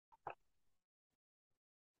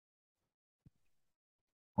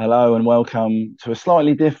Hello and welcome to a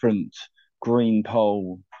slightly different Green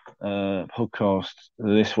Poll podcast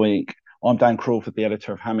this week. I'm Dan Crawford, the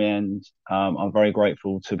editor of Hammy End. I'm very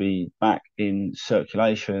grateful to be back in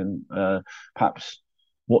circulation. Perhaps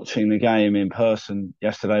watching the game in person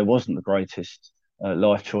yesterday wasn't the greatest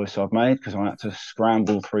life choice I've made because I had to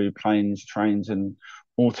scramble through planes, trains, and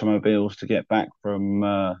automobiles to get back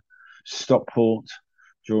from Stockport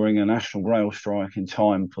during a national rail strike in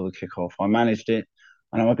time for the kickoff. I managed it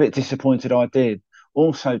and I'm a bit disappointed I did.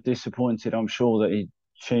 Also disappointed, I'm sure, that he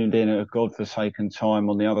tuned in at a godforsaken time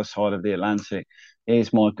on the other side of the Atlantic.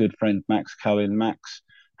 Here's my good friend Max Cohen. Max,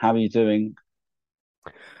 how are you doing?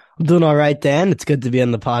 I'm doing all right, Dan. It's good to be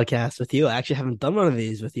on the podcast with you. I actually haven't done one of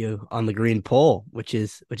these with you on the Green Pole, which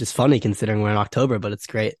is funny considering we're in October, but it's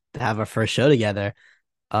great to have our first show together.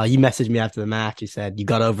 You messaged me after the match. You said you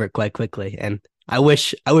got over it quite quickly, and I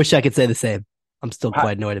wish I could say the same. I'm still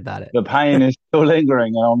quite annoyed about it. The pain is still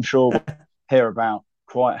lingering, and I'm sure we'll hear about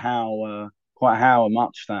quite how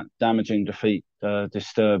much that damaging defeat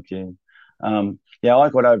disturbed you. Yeah, I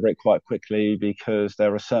got over it quite quickly because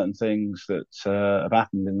there are certain things that have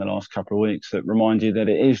happened in the last couple of weeks that remind you that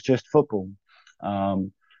it is just football.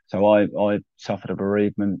 So I suffered a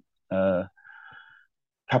bereavement a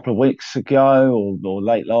couple of weeks ago or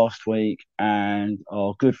late last week, and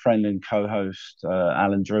our good friend and co-host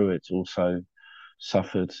Alan Druitt also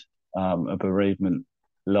suffered a bereavement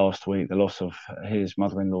last week, the loss of his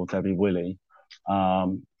mother-in-law, Debbie Willie.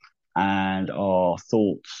 Um, and our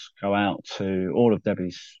thoughts go out to all of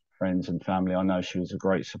Debbie's friends and family. I know she was a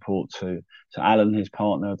great support to Alan, his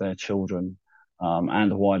partner, their children,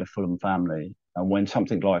 and the wider Fulham family. And when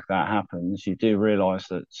something like that happens, you do realise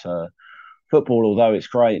that football, although it's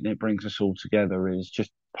great and it brings us all together, is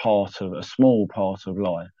just part of a small part of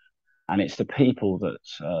life. And it's the people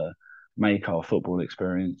that make our football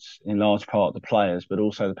experience, in large part the players, but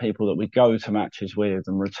also the people that we go to matches with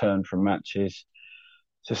and return from matches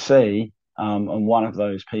to see. And one of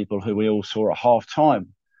those people who we all saw at half time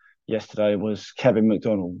yesterday was Kevin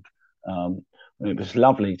McDonald. It was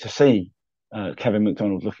lovely to see Kevin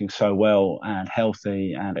McDonald looking so well and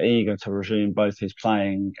healthy and eager to resume both his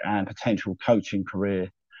playing and potential coaching career,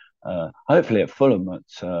 hopefully at Fulham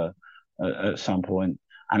at some point.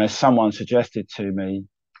 And as someone suggested to me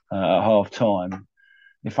at half time,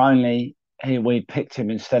 if only we'd picked him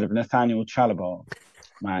instead of Nathaniel Chalobah,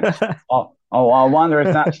 Max. I wonder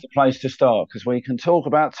if that's the place to start because we can talk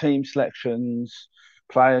about team selections,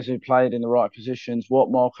 players who played in the right positions,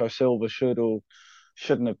 what Marco Silva should or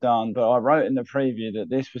shouldn't have done. But I wrote in the preview that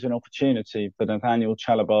this was an opportunity for Nathaniel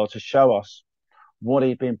Chalobah to show us what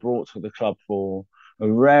he'd been brought to the club for,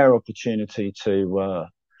 a rare opportunity to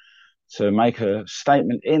make a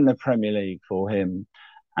statement in the Premier League for him.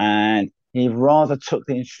 And he rather took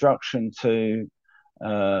the instruction to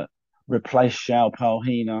replace João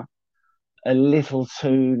Palhinha a little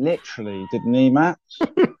too literally, didn't he, Matt?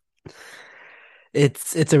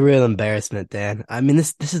 It's a real embarrassment, Dan. I mean,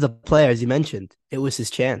 this is the player, as you mentioned. It was his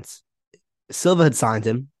chance. Silva had signed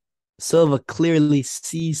him. Silva clearly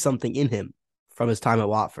sees something in him from his time at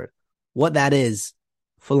Watford. What that is,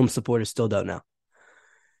 Fulham supporters still don't know.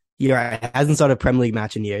 You're right, hasn't started a Premier League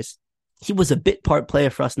match in years. He was a bit part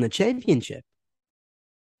player for us in the Championship.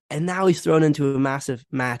 And now he's thrown into a massive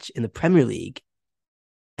match in the Premier League.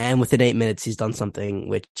 And within 8 minutes, he's done something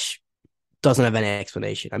which doesn't have any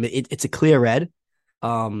explanation. I mean, it's a clear red.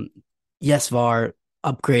 Um, yes, VAR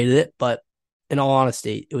upgraded it, but in all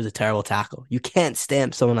honesty, it was a terrible tackle. You can't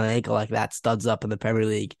stamp someone on an ankle like that, studs up in the Premier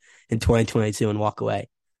League in 2022 and walk away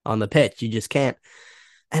on the pitch. You just can't.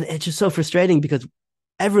 And it's just so frustrating because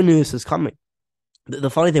everyone knew this was coming.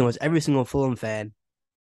 The funny thing was, every single Fulham fan,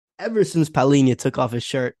 ever since Paulinho took off his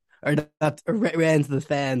shirt or ran to the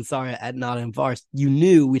fans, sorry, at Nottingham Forest, you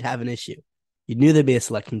knew we'd have an issue. You knew there'd be a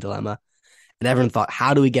selection dilemma. And everyone thought,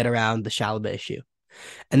 how do we get around the Chalobah issue?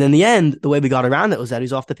 And in the end, the way we got around it was that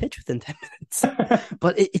he's off the pitch within 10 minutes.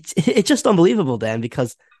 But it's just unbelievable, Dan,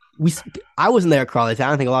 because I wasn't there at Crawley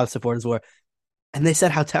Town. I think a lot of supporters were. And they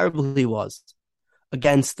said how terrible he was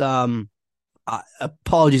against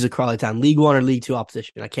apologies at Crawley Town, League One or League Two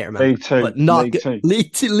opposition. I can't remember, League Two, but not League good.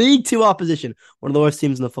 Two. League Two opposition, one of the worst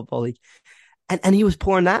teams in the Football League. And he was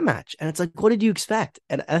poor in that match. And it's like, what did you expect?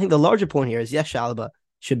 And I think the larger point here is, yes, Chalobah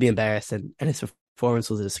should be embarrassed and his performance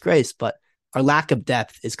was a disgrace, but our lack of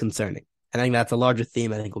depth is concerning. And I think that's a larger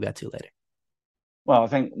theme I think we'll get to later. Well, I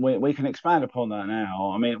think we can expand upon that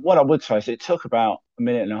now. I mean, what I would say is it took about a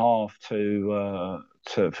minute and a half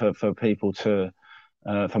for people to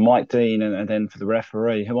for Mike Dean and then for the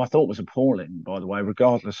referee, who I thought was appalling, by the way,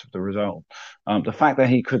 regardless of the result. The fact that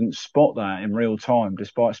he couldn't spot that in real time,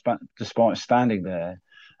 despite standing there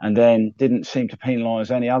and then didn't seem to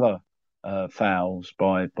penalise any other fouls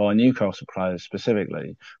by Newcastle players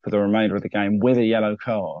specifically for the remainder of the game with a yellow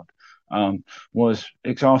card. Was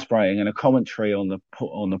exasperating, and a commentary on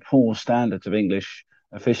the poor standards of English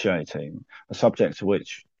officiating, a subject to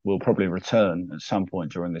which we'll probably return at some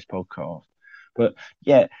point during this podcast. But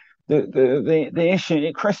yeah, the issue,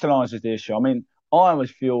 it crystallises the issue. I mean, I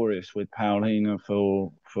was furious with Paulina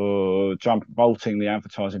for bolting the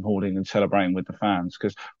advertising hoarding and celebrating with the fans,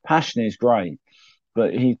 because passion is great,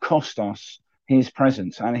 but he cost us his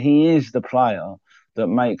presence, and he is the player that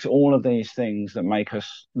makes all of these things that make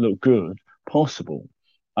us look good possible.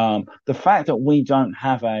 The fact that we don't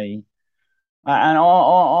have and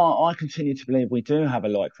I continue to believe we do have a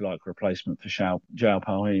like-for-like replacement for João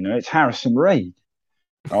Paulino. It's Harrison Reed.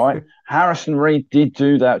 All right. Harrison Reed did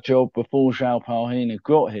do that job before João Paulino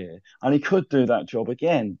got here, and he could do that job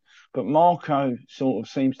again. But Marco sort of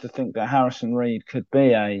seems to think that Harrison Reed could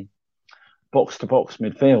be a box-to-box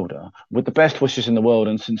midfielder, with the best wishes in the world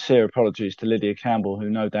and sincere apologies to Lydia Campbell, who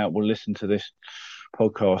no doubt will listen to this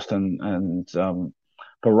podcast and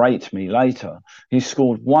berate me later. He's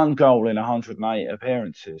scored one goal in 108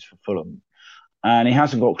 appearances for Fulham, and he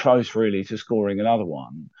hasn't got close really to scoring another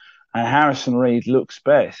one. And Harrison Reed looks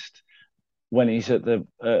best when he's at the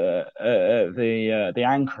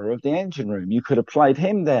anchor of the engine room. You could have played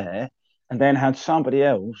him there and then had somebody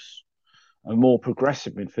else, a more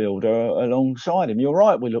progressive midfielder, alongside him. You're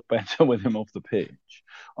right, we look better with him off the pitch.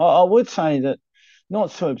 I would say that,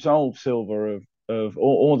 not to absolve Silva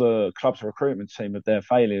or the club's recruitment team of their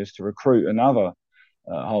failures to recruit another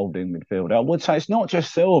holding midfielder, I would say it's not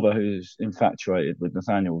just Silva who's infatuated with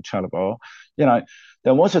Nathaniel Chalobah. You know,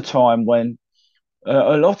 there was a time when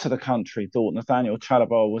a lot of the country thought Nathaniel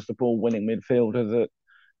Chalobah was the ball-winning midfielder that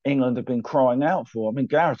England had been crying out for. I mean,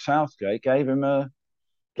 Gareth Southgate gave him a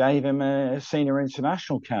senior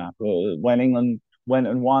international cap when England went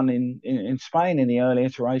and won in Spain in the early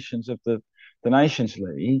iterations of the Nations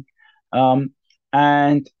League.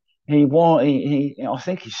 And I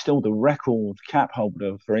think he's still the record cap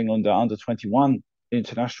holder for England at under 21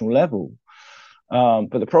 international level.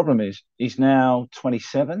 But the problem is he's now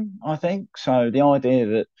 27, I think. So the idea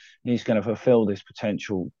that he's going to fulfill this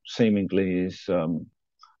potential seemingly is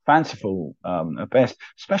fanciful at best,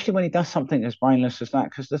 especially when he does something as brainless as that.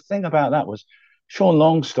 Because the thing about that was Sean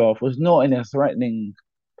Longstaff was not in a threatening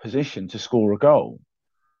position to score a goal.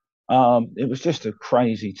 It was just a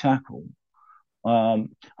crazy tackle. And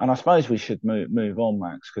I suppose we should move on,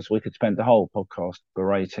 Max, because we could spend the whole podcast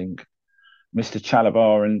berating Mr.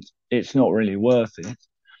 Chalobah, and it's not really worth it.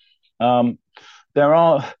 I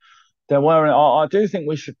do think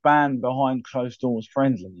we should ban behind closed doors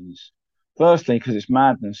friendlies. Firstly, because it's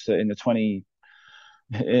madness that in the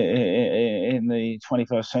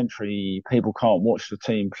 21st century, people can't watch the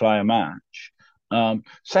team play a match.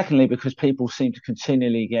 Secondly, because people seem to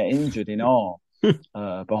continually get injured in our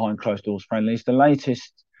behind closed doors friendlies. The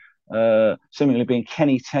latest seemingly being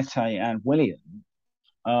Kenny Tete and Willian.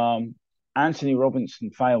 Anthony Robinson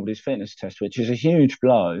failed his fitness test, which is a huge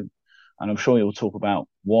blow, and I'm sure you'll talk about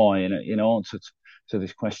why in answer to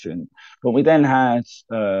this question. But we then had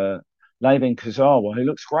Layvin Kurzawa, who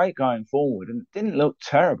looks great going forward and didn't look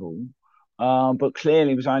terrible, but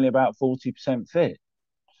clearly was only about 40% fit.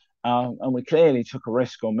 And we clearly took a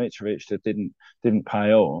risk on Mitrovic that didn't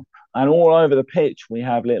pay off. And all over the pitch, we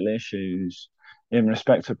have little issues in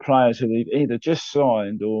respect of players who we've either just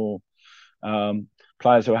signed or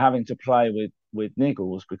players who are having to play with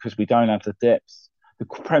niggles because we don't have the depth, the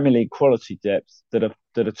Premier League quality depth that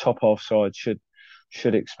a top half side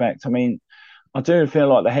should expect. I mean, I do feel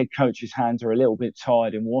like the head coach's hands are a little bit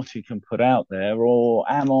tied in what he can put out there, or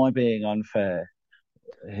am I being unfair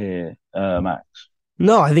here, Max?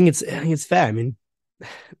 No, I think it's fair. I mean,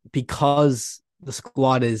 because the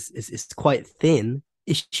squad is quite thin,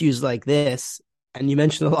 issues like this, and you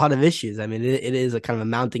mentioned a lot of issues. I mean, it is a kind of a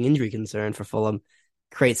mounting injury concern for Fulham,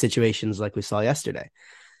 create situations like we saw yesterday.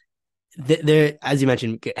 There, as you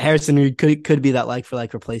mentioned, Harrison Reed could be that like for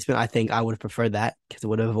like replacement. I think I would have preferred that because it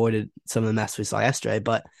would have avoided some of the mess we saw yesterday.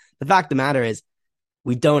 But the fact of the matter is,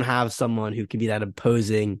 we don't have someone who can be that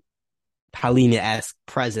imposing Palhinha-esque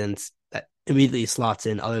presence that immediately slots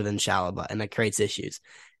in other than Chalobah, and that creates issues.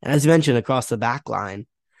 And as you mentioned, across the back line,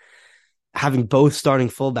 having both starting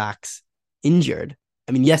fullbacks injured.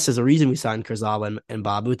 I mean, yes, there's a reason we signed Kurzawa and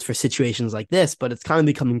Babu. It's for situations like this, but it's kind of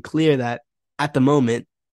becoming clear that at the moment,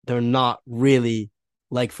 they're not really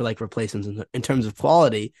like for like replacements in terms of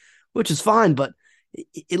quality, which is fine, but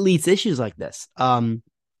it leads to issues like this. And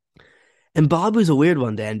Babu's a weird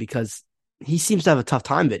one, Dan, because he seems to have a tough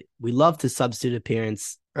time of it. We loved his substitute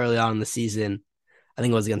appearance early on in the season I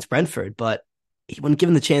think it was against Brentford, but when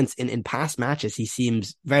given the chance in past matches, he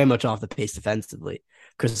seems very much off the pace defensively.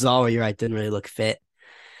 Kurzawa, you're right, didn't really look fit.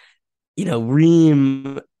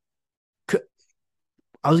 Ream.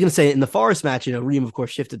 I was going to say in the Forest match, Ream, of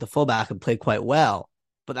course, shifted to fullback and played quite well,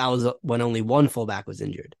 but that was when only one fullback was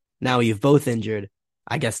injured. Now you've both injured.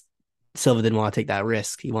 I guess Silva didn't want to take that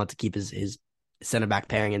risk. He wanted to keep his center back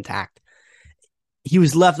pairing intact. He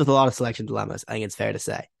was left with a lot of selection dilemmas, I think it's fair to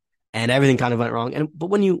say. And everything kind of went wrong.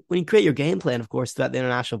 But when you create your game plan, of course, throughout the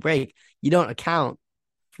international break, you don't account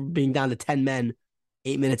for being down to 10 men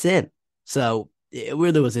 8 minutes in. So it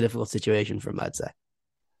really was a difficult situation for him, I'd say.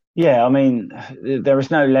 Yeah, I mean, there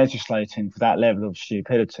is no legislating for that level of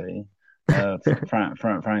stupidity.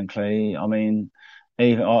 Frankly, I mean,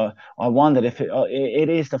 even I wondered if it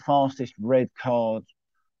is the fastest red card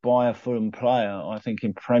by a Fulham player, I think,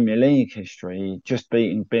 in Premier League history, just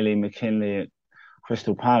beating Billy McKinley at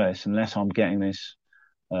Crystal Palace, unless I'm getting this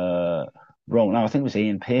uh, wrong. No, I think it was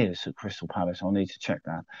Ian Pearce at Crystal Palace. I'll need to check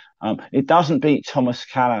that. It doesn't beat Thomas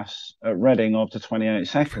Callas at Reading after 28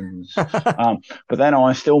 seconds. But then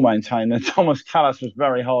I still maintain that Thomas Callas was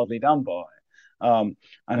very hardly done by. And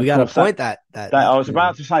We of got a course, point that I was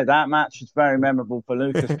about to say that match is very memorable for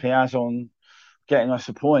Lucas Piazon getting us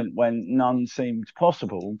a point when none seemed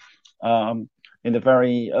possible in the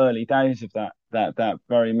very early days of that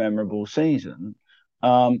very memorable season.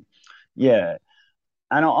 Yeah,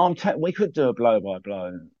 and we could do a blow by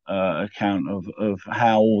blow account of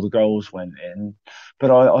how all the goals went in,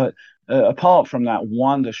 but apart from that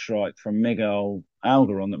wonder strike from Miguel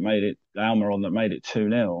Almiron that made it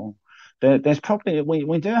 2-0, there's probably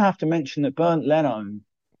we do have to mention that Bernd Leno,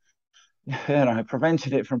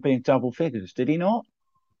 prevented it from being double figures, did he not?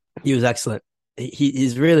 He was excellent.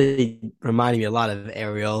 He's really reminding me a lot of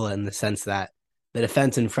Areola in the sense that the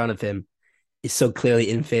defense in front of him is so clearly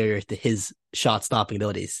inferior to his shot stopping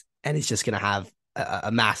abilities. And he's just going to have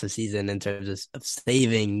a massive season in terms of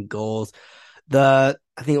saving goals. I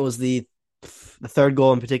think it was the third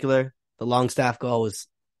goal in particular, the Longstaff goal was,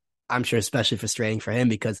 I'm sure, especially frustrating for him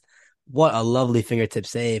because what a lovely fingertip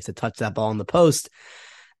save to touch that ball in the post.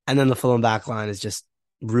 And then the Fulham back line is just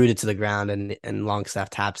rooted to the ground and Longstaff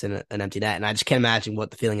taps in an empty net. And I just can't imagine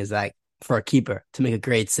what the feeling is like for a keeper to make a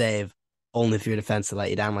great save only for your defense to let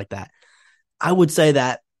you down like that. I would say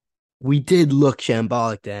that we did look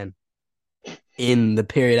shambolic, Dan, in the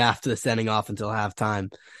period after the sending off until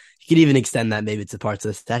halftime. You could even extend that maybe to parts of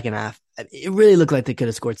the second half. It really looked like they could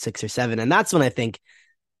have scored 6 or 7. And that's when I think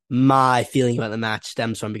my feeling about the match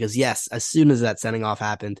stems from, because yes, as soon as that sending off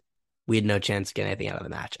happened, we had no chance to get anything out of the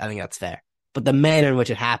match. I think that's fair. But the manner in which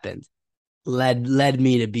it happened led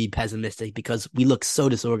me to be pessimistic because we look so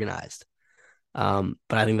disorganized. But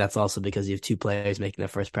I think that's also because you have two players making their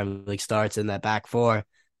first Premier League starts in that back four,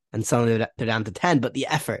 and suddenly they're down to 10. But the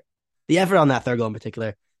effort on that third goal in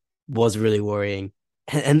particular was really worrying.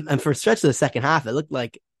 And for a stretch of the second half, it looked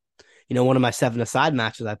like, one of my 7-a-side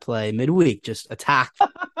matches I play midweek, just attack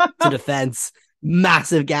to defense,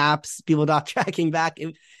 massive gaps, people not tracking back.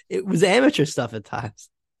 It was amateur stuff at times.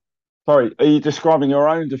 Sorry, are you describing your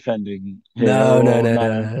own defending here? No, no, Or no, no,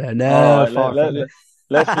 no, no? no, no, All no, right, far from it.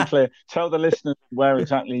 let's be clear. Tell the listeners where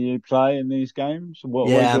exactly you play in these games. What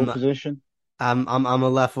is Yeah, your position? I'm a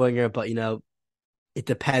left winger, but it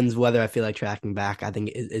depends whether I feel like tracking back. I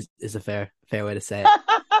think is a fair way to say it.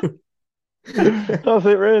 Does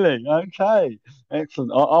it really? Okay,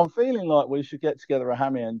 excellent. I'm feeling like we should get together a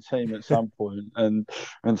Hammy End team at some point and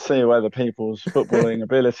see whether people's footballing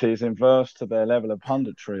ability is inverse to their level of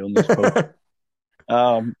punditry on this pod.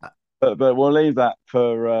 Um, but we'll leave that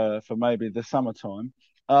for maybe the summertime.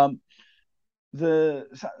 Um,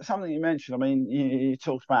 something you mentioned. I mean, you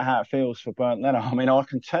talked about how it feels for Bernd Leno. I mean, I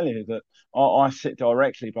can tell you that I sit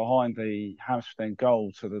directly behind the Hampstead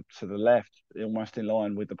goal to the left, almost in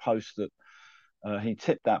line with the post that he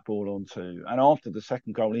tipped that ball onto. And after the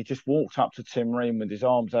second goal, he just walked up to Tim Ream with his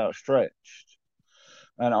arms outstretched.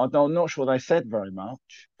 And I'm not sure they said very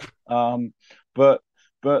much, but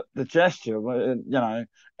the gesture,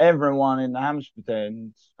 everyone in the Hampstead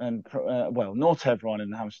End, and well, not everyone in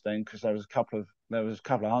the Hampstead End, because there was a couple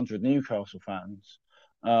of hundred Newcastle fans,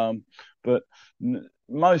 but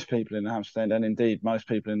most people in the Hampstead End, and indeed most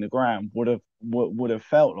people in the ground, would have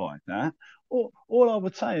felt like that. All I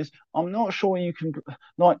would say is I'm not sure you can,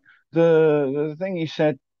 like, the thing you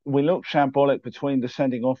said, we looked shambolic between the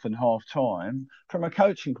sending off and half time. From a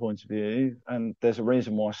coaching point of view, and there's a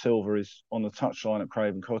reason why Silva is on the touchline at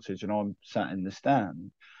Craven Cottage and I'm sat in the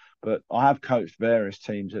stand, but I have coached various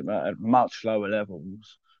teams at much lower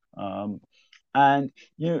levels. And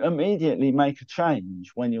you immediately make a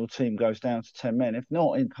change when your team goes down to 10 men, if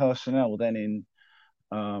not in personnel, then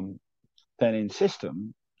um, then in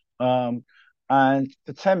system. Um, and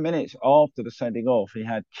for 10 minutes after the sending off, he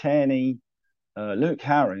had Kenny, Luke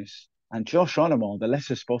Harris, and Josh Onomar, the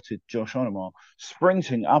lesser spotted Josh Onomar,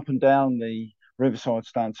 sprinting up and down the Riverside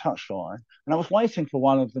Stand touchline. And I was waiting for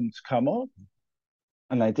one of them to come on,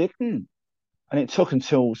 and they didn't. And it took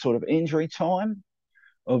until sort of injury time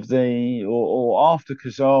or after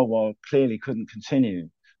Kazawa clearly couldn't continue,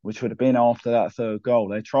 which would have been after that third goal.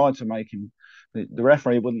 They tried to make him, the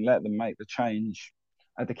referee wouldn't let them make the change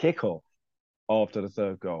at the kickoff after the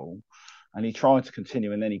third goal, and he tried to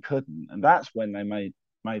continue and then he couldn't, and that's when they made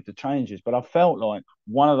the changes. But I felt like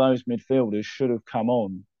one of those midfielders should have come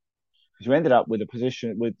on because you ended up with a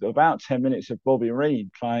position with about 10 minutes of Bobby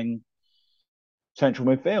Reid playing central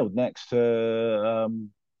midfield next to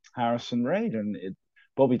Harrison Reed, and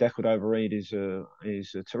Bobby Decordova-Reid is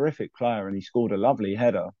a terrific player, and he scored a lovely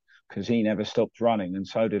header because he never stopped running, and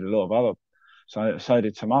so did a lot of other, so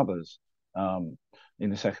did some others in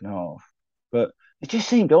the second half. But it just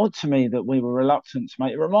seemed odd to me that we were reluctant to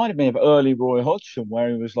make. It reminded me of early Roy Hodgson, where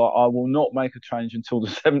he was like, "I will not make a change until the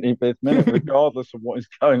 75th minute, regardless of what is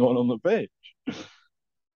going on the pitch."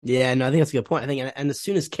 Yeah, no, I think that's a good point. I think, and as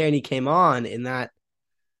soon as Kearney came on in that,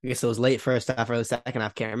 I guess it was late first half or the second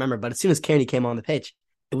half, can't remember. But as soon as Kearney came on the pitch,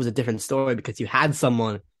 it was a different story because you had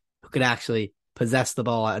someone who could actually possess the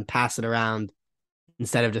ball and pass it around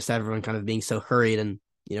instead of just everyone kind of being so hurried and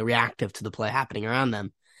reactive to the play happening around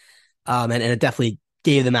them. And it definitely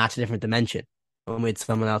gave the match a different dimension when we had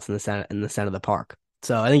someone else in the center of the park.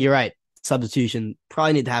 So I think you're right. Substitution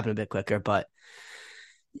probably need to happen a bit quicker, but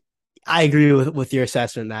I agree with your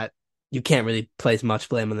assessment that you can't really place much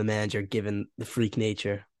blame on the manager given the freak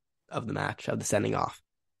nature of the match, of the sending off.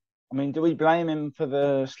 I mean, do we blame him for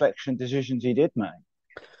the selection decisions he did make,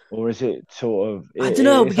 or is it sort of I don't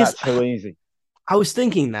know is because that too easy? I was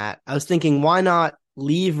thinking why not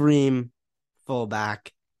leave Ream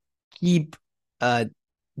fullback, keep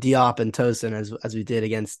Diop and Tosin as we did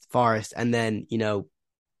against Forest, and then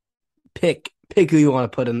pick who you want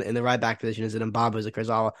to put in the right back position. Is it Mbaba, is it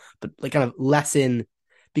Kurzawa? But like kind of lessen,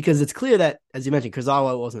 because it's clear that, as you mentioned,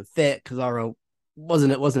 Kurzawa wasn't fit. Kurzawa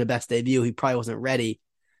wasn't a best debut. He probably wasn't ready.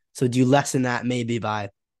 So do you lessen that maybe by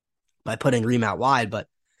putting Ream out wide? But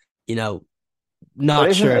But not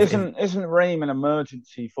isn't sure if isn't isn't Ream an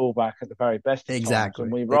emergency fullback at the very best of times? And exactly.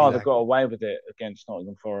 we rather got away with it against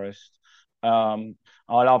Nottingham Forest. I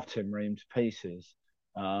love Tim Ream to pieces.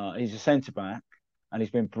 He's a centre back, and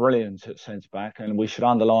he's been brilliant at centre back, and we should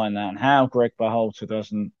underline that. And how Greg Berhalter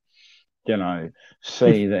doesn't,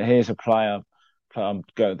 see that here's a player.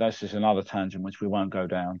 This is another tangent which we won't go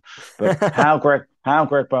down. But how Greg,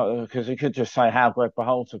 because he could just say how Greg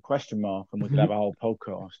Berhalter question mark, and we could have a whole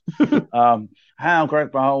podcast. How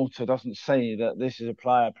Greg Berhalter doesn't see that this is a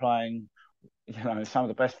player playing, some of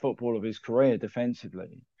the best football of his career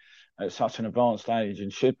defensively at such an advanced age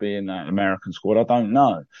and should be in that American squad. I don't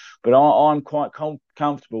know, but I'm quite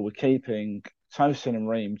comfortable with keeping Tosin and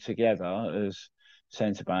Ream together as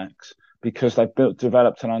centre backs because they've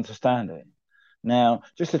developed an understanding. Now,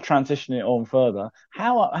 just to transition it on further,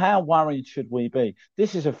 how worried should we be?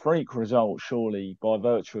 This is a freak result, surely, by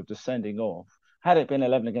virtue of the sending off. Had it been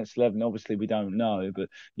 11 against 11, obviously we don't know, but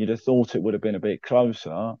you'd have thought it would have been a bit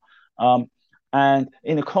closer. And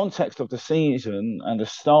in the context of the season and the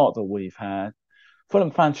start that we've had, Fulham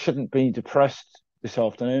fans shouldn't be depressed this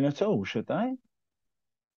afternoon at all, should they?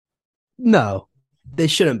 No, they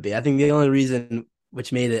shouldn't be. I think the only reason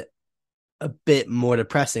which made it a bit more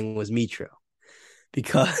depressing was Mitro,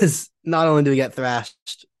 because not only did we get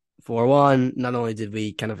thrashed 4-1, not only did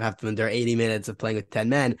we kind of have to endure 80 minutes of playing with 10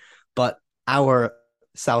 men, but our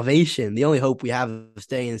salvation, the only hope we have of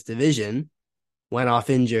staying in this division, went off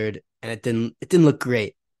injured, and it didn't look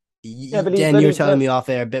great. Yeah, Dan, you were telling me off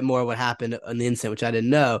air a bit more what happened on the incident, which I didn't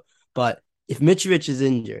know. But if Mitrovic is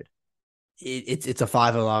injured, it's a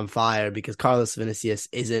 5-alarm fire because Carlos Vinicius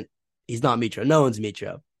he's not Mitro. No one's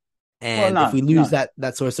Mitro. And if we lose that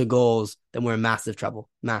source of goals, then we're in massive trouble.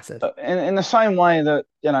 Massive. In the same way that,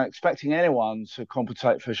 expecting anyone to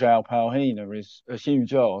compensate for João Palhinha is a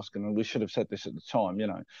huge ask, and we should have said this at the time,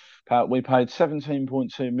 we paid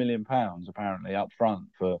 £17.2 million apparently up front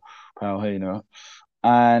for Palhinha,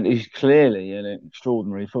 and he's clearly an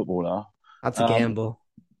extraordinary footballer. That's a gamble.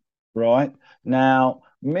 Right. Now,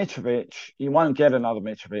 Mitrovic, you won't get another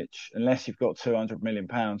Mitrovic unless you've got £200 million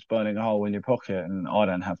burning a hole in your pocket, and I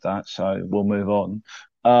don't have that, so we'll move on.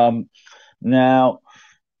 Now,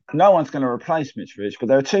 no one's going to replace Mitrovic, but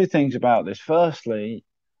there are two things about this. Firstly,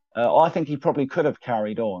 I think he probably could have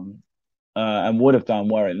carried on and would have done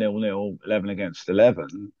were it 0-0, 11 against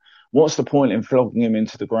 11. what's the point in flogging him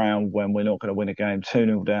into the ground when we're not going to win a game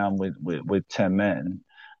 2-0 down with 10 men?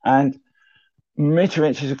 And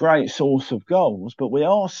Mitrovic is a great source of goals, but we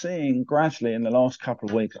are seeing gradually in the last couple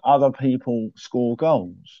of weeks other people score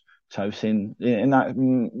goals. Tosin, in that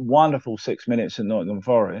wonderful 6 minutes at Nottingham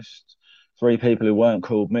Forest, three people who weren't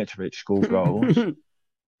called Mitrovic scored goals.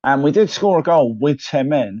 And we did score a goal with 10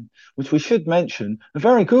 men, which we should mention, a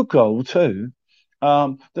very good goal too,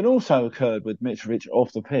 that also occurred with Mitrovic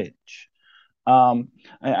off the pitch.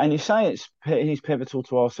 And you say he's pivotal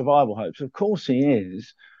to our survival hopes. Of course he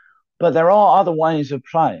is, but there are other ways of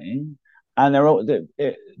playing, and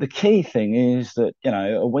the key thing is that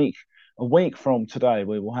a week from today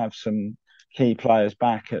we will have some key players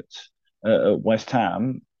back at West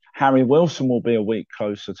Ham. Harry Wilson will be a week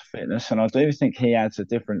closer to fitness, and I do think he adds a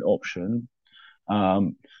different option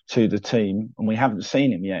to the team, and we haven't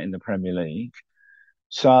seen him yet in the Premier League.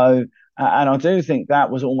 So, and I do think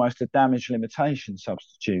that was almost a damage limitation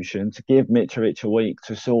substitution to give Mitrovic a week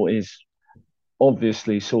to sort his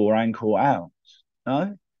obviously sore ankle out.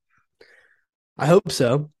 No? I hope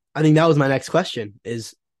so. I think that was my next question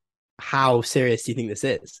is how serious do you think this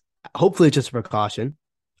is? Hopefully it's just a precaution.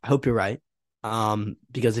 I hope you're right.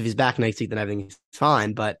 Because if he's back next week, then everything's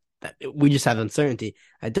fine. But we just have uncertainty.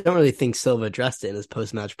 I don't really think Silva addressed it in his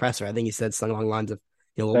post-match presser. I think he said something along the lines of,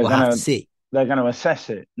 we'll have to see. They're going to assess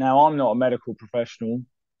it. Now, I'm not a medical professional,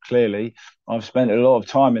 clearly. I've spent a lot of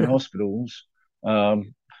time in hospitals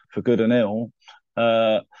for good and ill.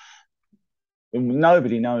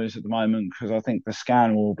 Nobody knows at the moment because I think the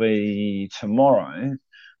scan will be tomorrow.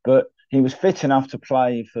 But he was fit enough to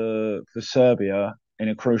play for Serbia in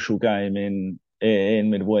a crucial game in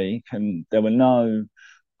midweek, and there were no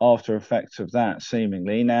after effects of that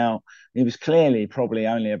seemingly. Now, he was clearly probably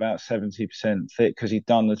only about 70% fit because he'd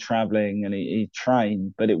done the travelling and he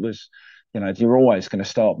trained, but it was, you're always going to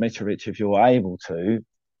start Mitrovic if you're able to.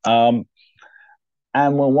 And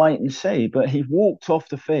we'll wait and see. But he walked off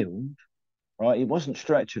the field, right? He wasn't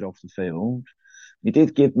stretchered off the field. He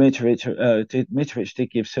did give Mitrovic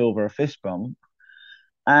did give Silva a fist bump.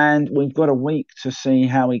 And we've got a week to see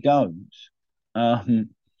how he goes.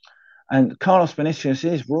 And Carlos Vinicius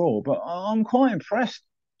is raw, but I'm quite impressed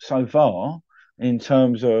so far in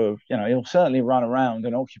terms of, he'll certainly run around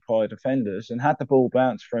and occupy defenders, and had the ball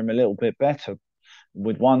bounce for him a little bit better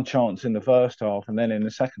with one chance in the first half, and then in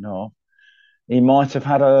the second half, he might have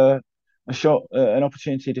had a shot, an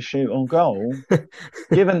opportunity to shoot on goal.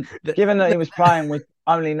 given that he was playing with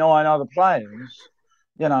only 9 other players,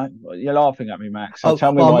 you're laughing at me, Max. So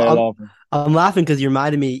tell me why you're laughing. I'm laughing because you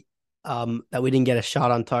reminded me that we didn't get a shot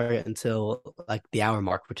on target until like the hour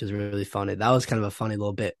mark, which is really funny. That was kind of a funny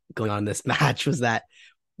little bit going on in this match, was that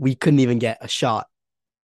we couldn't even get a shot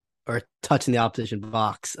or touch in the opposition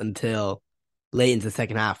box until late into the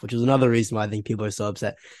second half, which was another reason why I think people are so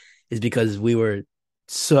upset, is because we were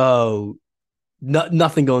so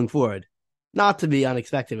nothing going forward. Not to be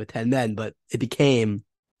unexpected with 10 men, but it became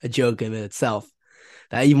a joke in itself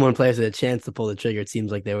that even when players had a chance to pull the trigger, it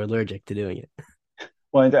seems like they were allergic to doing it.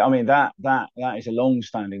 Well, I mean, that is a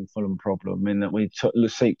long-standing Fulham problem in that we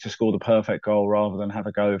seek to score the perfect goal rather than have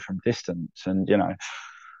a go from distance. And,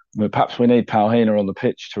 perhaps we need Palhinha on the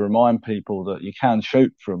pitch to remind people that you can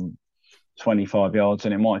shoot from 25 yards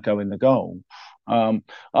and it might go in the goal. I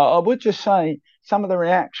would just say some of the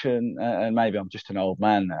reaction, and maybe I'm just an old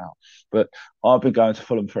man now, but I've been going to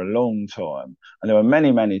Fulham for a long time. And there were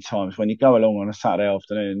many, many times when you go along on a Saturday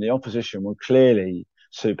afternoon, the opposition were clearly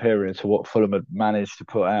superior to what Fulham had managed to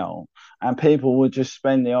put out. And people would just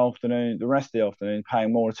spend the rest of the afternoon,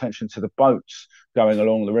 paying more attention to the boats going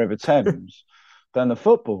along the River Thames than the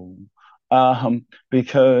football.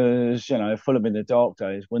 Because, Fulham in the dark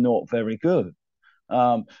days were not very good.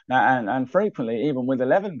 And frequently, even with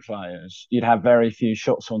 11 players, you'd have very few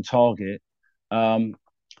shots on target.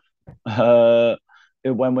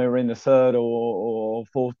 When we were in the third or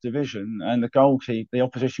fourth division, and the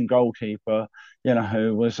opposition goalkeeper,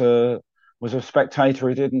 was a spectator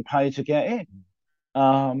who didn't pay to get in.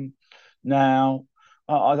 Now,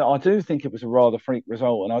 I do think it was a rather freak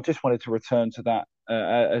result, and I just wanted to return to that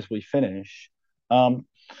as we finish. Can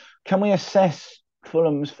we assess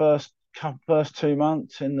Fulham's first 2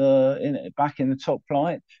 months back in the top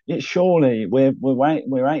flight? Surely we're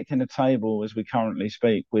 8th in the table as we currently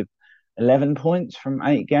speak with 11 points from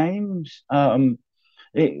 8 games.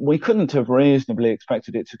 We couldn't have reasonably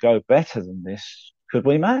expected it to go better than this, could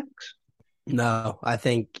we, Max? No, I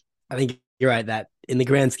think you're right that in the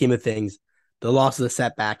grand scheme of things, the loss was a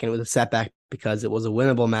setback, and it was a setback because it was a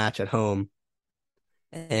winnable match at home,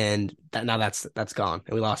 and now that's gone,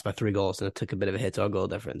 and we lost by 3 goals, and it took a bit of a hit to our goal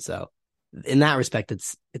difference. So In that respect,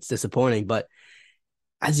 it's disappointing. But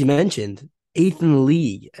as you mentioned, eighth in the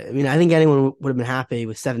league. I mean, I think anyone would have been happy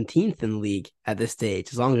with 17th in the league at this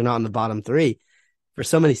stage, as long as you're not in the bottom three. For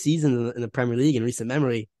so many seasons in the Premier League in recent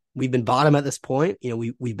memory, we've been bottom at this point.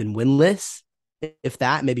 We've been winless, if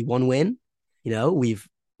that, maybe one win. We've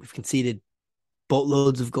conceded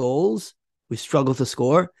boatloads of goals. We've struggled to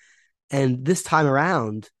score. And this time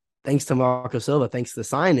around, thanks to Marco Silva, thanks to the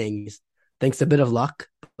signings, thanks to a bit of luck,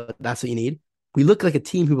 but that's what you need. We look like a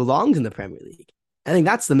team who belongs in the Premier League. I think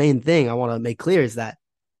that's the main thing I want to make clear is that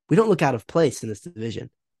we don't look out of place in this division.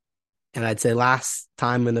 And I'd say last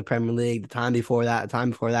time in the Premier League, the time before that,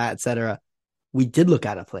 etc., we did look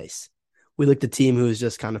out of place. We looked at a team who was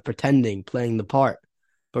just kind of pretending, playing the part.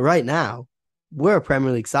 But right now, we're a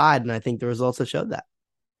Premier League side, and I think the results have showed that.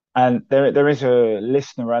 And there is a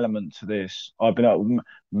listener element to this.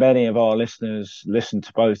 Many of our listeners listen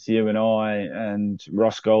to both you and I and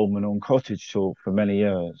Ross Goldman on Cottage Talk for many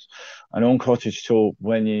years. And on Cottage Talk,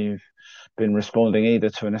 when you've been responding either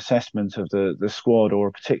to an assessment of the squad or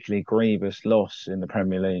a particularly grievous loss in the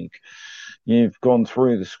Premier League, you've gone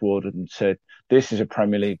through the squad and said, this is a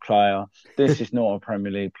Premier League player, this is not a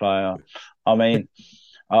Premier League player. I mean,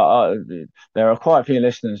 there are quite a few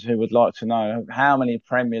listeners who would like to know how many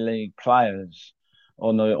Premier League players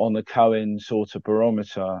on the Cohen sort of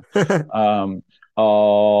barometer have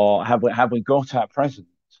we got at present.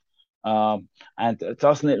 And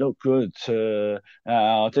doesn't it look good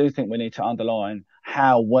I do think we need to underline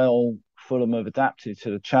how well Fulham have adapted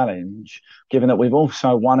to the challenge, given that we've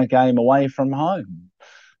also won a game away from home.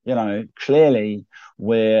 Clearly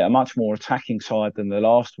we're a much more attacking side than the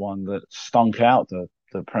last one that stunk out the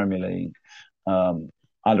Premier League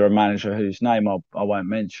under a manager whose name I won't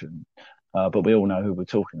mention, but we all know who we're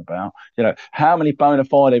talking about. How many bona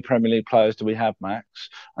fide Premier League players do we have, Max?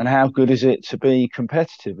 And how good is it to be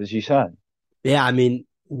competitive, as you say? Yeah, I mean,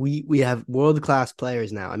 we have world-class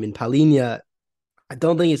players now. I mean, Palhinha, I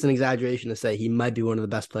don't think it's an exaggeration to say he might be one of the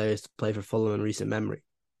best players to play for Fulham in recent memory.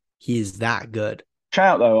 He is that good.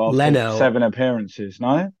 Shout though after Leno, 7 appearances,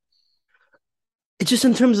 no? it's just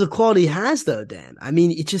in terms of the quality he has, though, Dan. I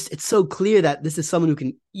mean, it's so clear that this is someone who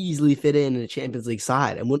can easily fit in a Champions League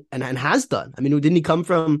side and has done. I mean, didn't he come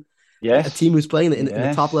from a Yes. team who's playing in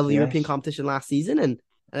the top level Yes. European competition last season? And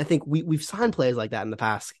I think we've signed players like that in the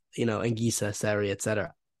past, Anguissa, Sarri,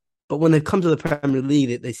 etc. But when they come to the Premier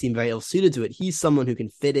League, they seem very ill suited to it. He's someone who can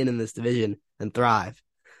fit in this division and thrive.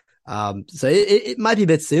 So it might be a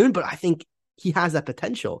bit soon, but I think he has that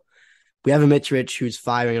potential. We have a Mitrovic who's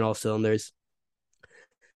firing on all cylinders.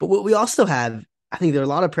 But what we also have, I think there are a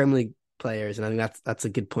lot of Premier League players, and I think that's a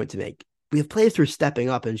good point to make. We have players who are stepping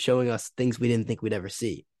up and showing us things we didn't think we'd ever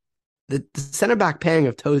see. The center back pairing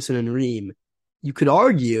of Tosin and Ream, you could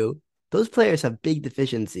argue those players have big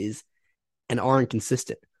deficiencies and aren't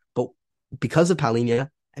consistent. But because of Palhinha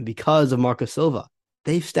and because of Marco Silva,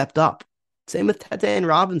 they've stepped up. Same with Tete and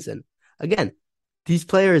Robinson. Again, these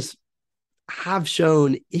players have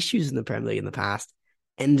shown issues in the Premier League in the past,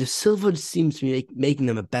 and De Silva seems to be making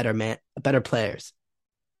them a better players.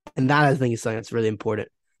 And that, I think, is something that's really important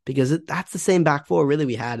because that's the same back four really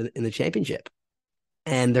we had in the Championship.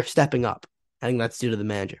 And they're stepping up. I think that's due to the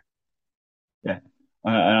manager. Yeah,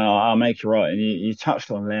 I'll make you right. And you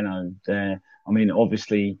touched on Leno there. I mean,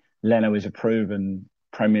 obviously, Leno is a proven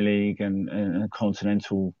Premier League and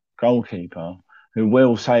continental goalkeeper who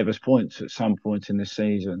will save us points at some point in this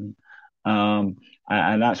season.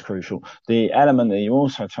 And that's crucial. The element that you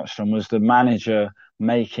also touched on was the manager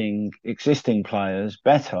making existing players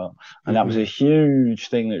better. And that was a huge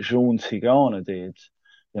thing that Jean Tigana did,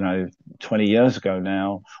 20 years ago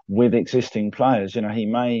now with existing players. He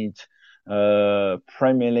made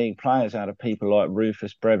Premier League players out of people like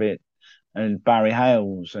Rufus Brevett and Barry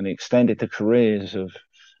Hales and extended the careers of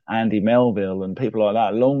Andy Melville and people like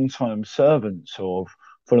that, long-time servants of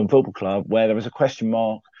Fulham Football Club, where there was a question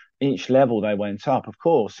mark each level they went up. Of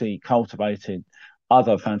course, he cultivated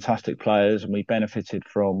other fantastic players, and we benefited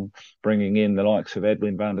from bringing in the likes of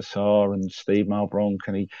Edwin van der Sar and Steve Malbronk,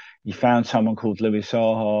 and he found someone called Louis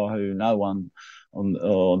Saha, who no one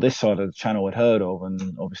on this side of the channel had heard of, and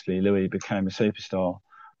obviously Louis became a superstar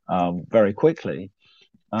very quickly.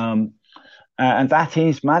 And that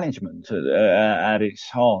is management at its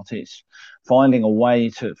heart. It's finding a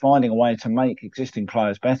way to make existing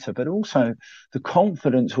players better, but also the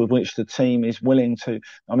confidence with which the team is willing to.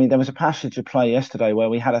 I mean, there was a passage of play yesterday where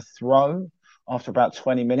we had a throw after about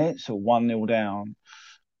 20 minutes or 1-0 down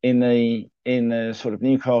in the sort of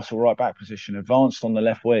Newcastle right back position, advanced on the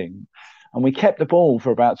left wing, and we kept the ball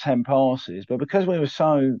for about 10 passes. But because we were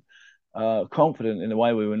so confident in the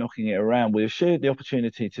way we were knocking it around. We assured the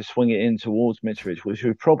opportunity to swing it in towards Mitrovic, which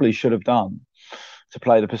we probably should have done to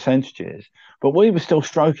play the percentages. But we were still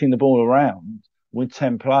stroking the ball around with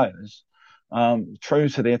 10 players, true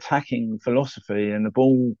to the attacking philosophy and the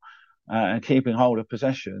ball and keeping hold of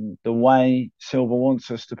possession the way Silva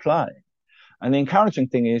wants us to play. And the encouraging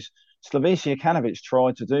thing is, Slavisa Jokanovic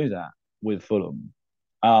tried to do that with Fulham,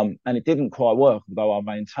 and it didn't quite work, although I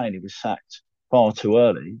maintain he was sacked far too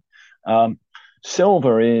early. Um,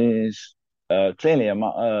 Silva is clearly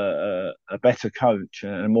a better coach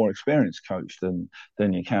and a more experienced coach than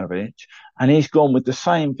Jokanovic, and he's gone with the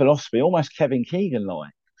same philosophy, almost Kevin Keegan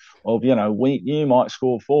like, of you might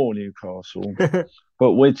score four Newcastle,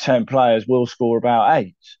 but with 10 players we'll score about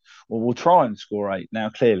eight, or we'll try and score eight. Now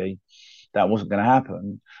clearly that wasn't going to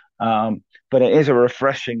happen. But it is a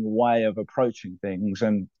refreshing way of approaching things.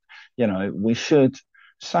 And, we should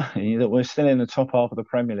say that we're still in the top half of the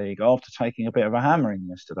Premier League after taking a bit of a hammering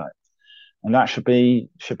yesterday. And that should be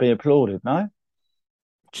applauded, no?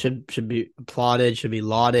 Should be applauded, should be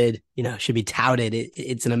lauded, should be touted.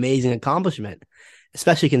 It's an amazing accomplishment,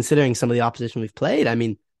 especially considering some of the opposition we've played. I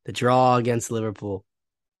mean, the draw against Liverpool,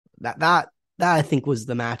 that I think was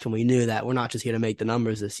the match when we knew that we're not just here to make the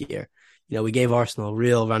numbers this year. We gave Arsenal a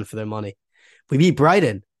real run for their money. We beat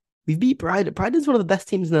Brighton. We beat Brighton. Brighton's one of the best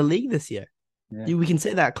teams in the league this year. Yeah. We can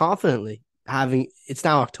say that confidently. It's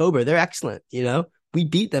now October. They're excellent. We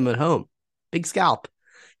beat them at home. Big scalp.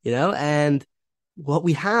 And what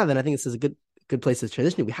we have, and I think this is a good place to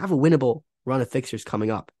transition. We have a winnable run of fixtures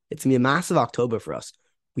coming up. It's gonna be a massive October for us.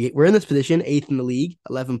 We're in this position, 8th in the league,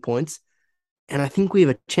 11 points. And I think we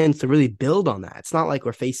have a chance to really build on that. It's not like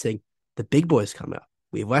we're facing the big boys coming up.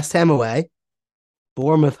 We have West Ham away,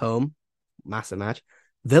 Bournemouth home, massive match,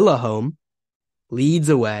 Villa home, Leeds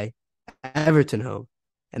away, Everton home.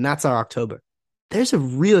 And that's our October. There's a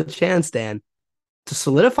real chance, Dan, to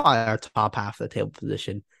solidify our top half of the table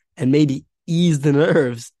position and maybe ease the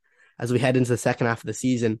nerves as we head into the second half of the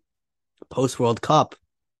season, post-World Cup.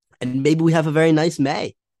 And maybe we have a very nice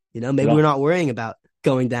May. Maybe we're not worrying about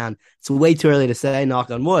going down. It's way too early to say,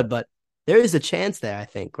 knock on wood, but there is a chance there, I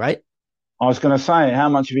think, right? I was going to say, how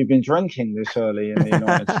much have you been drinking this early in the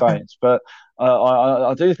United States? But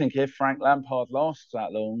I do think if Frank Lampard lasts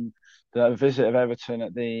that long, the visit of Everton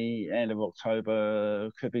at the end of October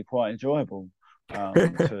could be quite enjoyable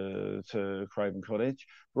to Craven Cottage.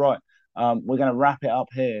 Right, we're going to wrap it up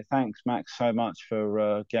here. Thanks, Max, so much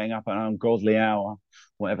for getting up at an ungodly hour,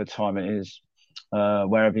 whatever time it is,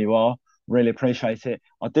 wherever you are. Really appreciate it.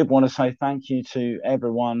 I did want to say thank you to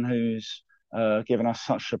everyone who's given us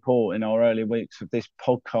such support in our early weeks of this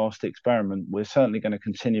podcast experiment. We're certainly going to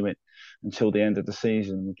continue it until the end of the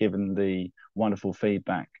season, given the wonderful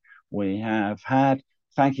feedback we have had.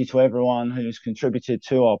 Thank you to everyone who's contributed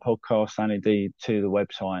to our podcast and indeed to the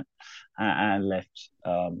website and left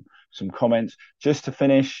some comments. Just to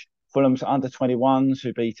finish, Fulham's under 21s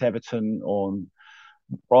who beat Everton on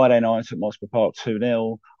Friday night at Moscow Park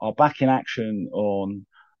 2-0 are back in action on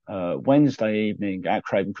Wednesday evening at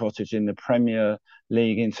Craven Cottage in the Premier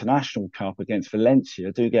League International Cup against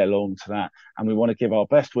Valencia. Do get along to that. And we want to give our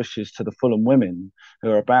best wishes to the Fulham women who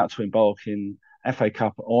are about to embark in FA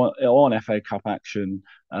Cup on FA Cup action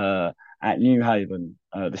at New Haven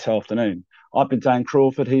this afternoon. I've been Dan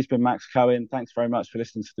Crawford. He's been Max Cohen. Thanks very much for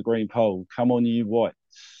listening to the Green Poll. Come on, you Whites.